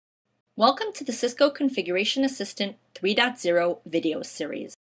Welcome to the Cisco Configuration Assistant 3.0 video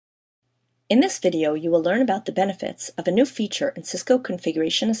series. In this video, you will learn about the benefits of a new feature in Cisco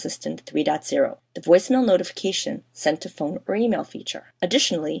Configuration Assistant 3.0, the voicemail notification sent to phone or email feature.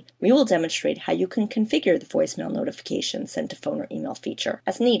 Additionally, we will demonstrate how you can configure the voicemail notification sent to phone or email feature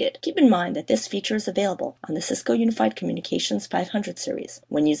as needed. Keep in mind that this feature is available on the Cisco Unified Communications 500 series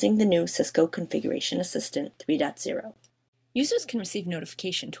when using the new Cisco Configuration Assistant 3.0. Users can receive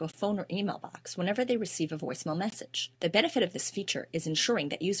notification to a phone or email box whenever they receive a voicemail message. The benefit of this feature is ensuring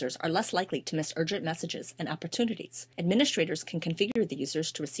that users are less likely to miss urgent messages and opportunities. Administrators can configure the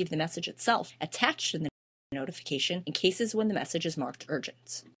users to receive the message itself attached to the notification in cases when the message is marked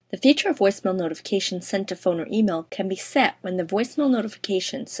urgent. The feature of voicemail notification sent to phone or email can be set when the voicemail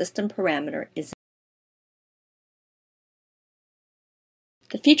notification system parameter is.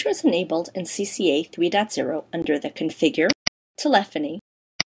 The feature is enabled in CCA 3.0 under the Configure, Telephony,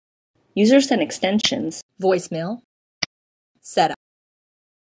 Users and Extensions, Voicemail, Setup.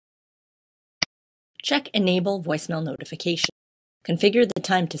 Check Enable Voicemail Notification. Configure the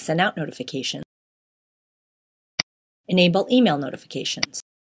time to send out notifications. Enable email notifications.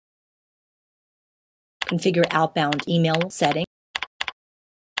 Configure outbound email setting.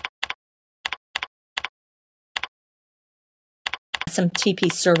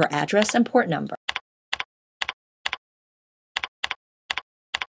 SMTP server address and port number.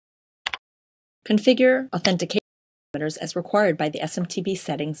 Configure authentication parameters as required by the SMTP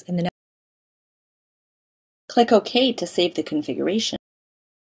settings in the network. Click OK to save the configuration.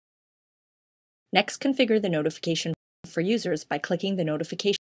 Next, configure the notification for users by clicking the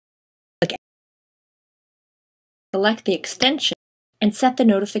notification. Select the extension and set the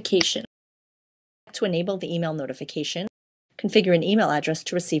notification. To enable the email notification, configure an email address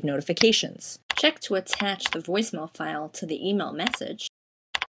to receive notifications. Check to attach the voicemail file to the email message.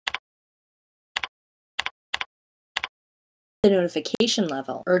 The notification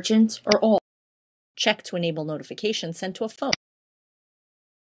level, urgent or all. Check to enable notifications sent to a phone.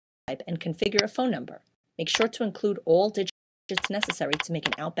 Type and configure a phone number. Make sure to include all digits necessary to make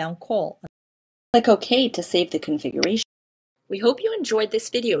an outbound call. Click OK to save the configuration. We hope you enjoyed this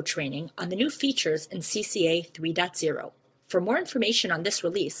video training on the new features in CCA 3.0. For more information on this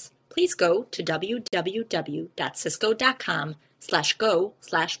release, please go to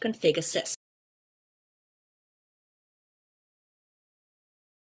www.cisco.com/go/configassist.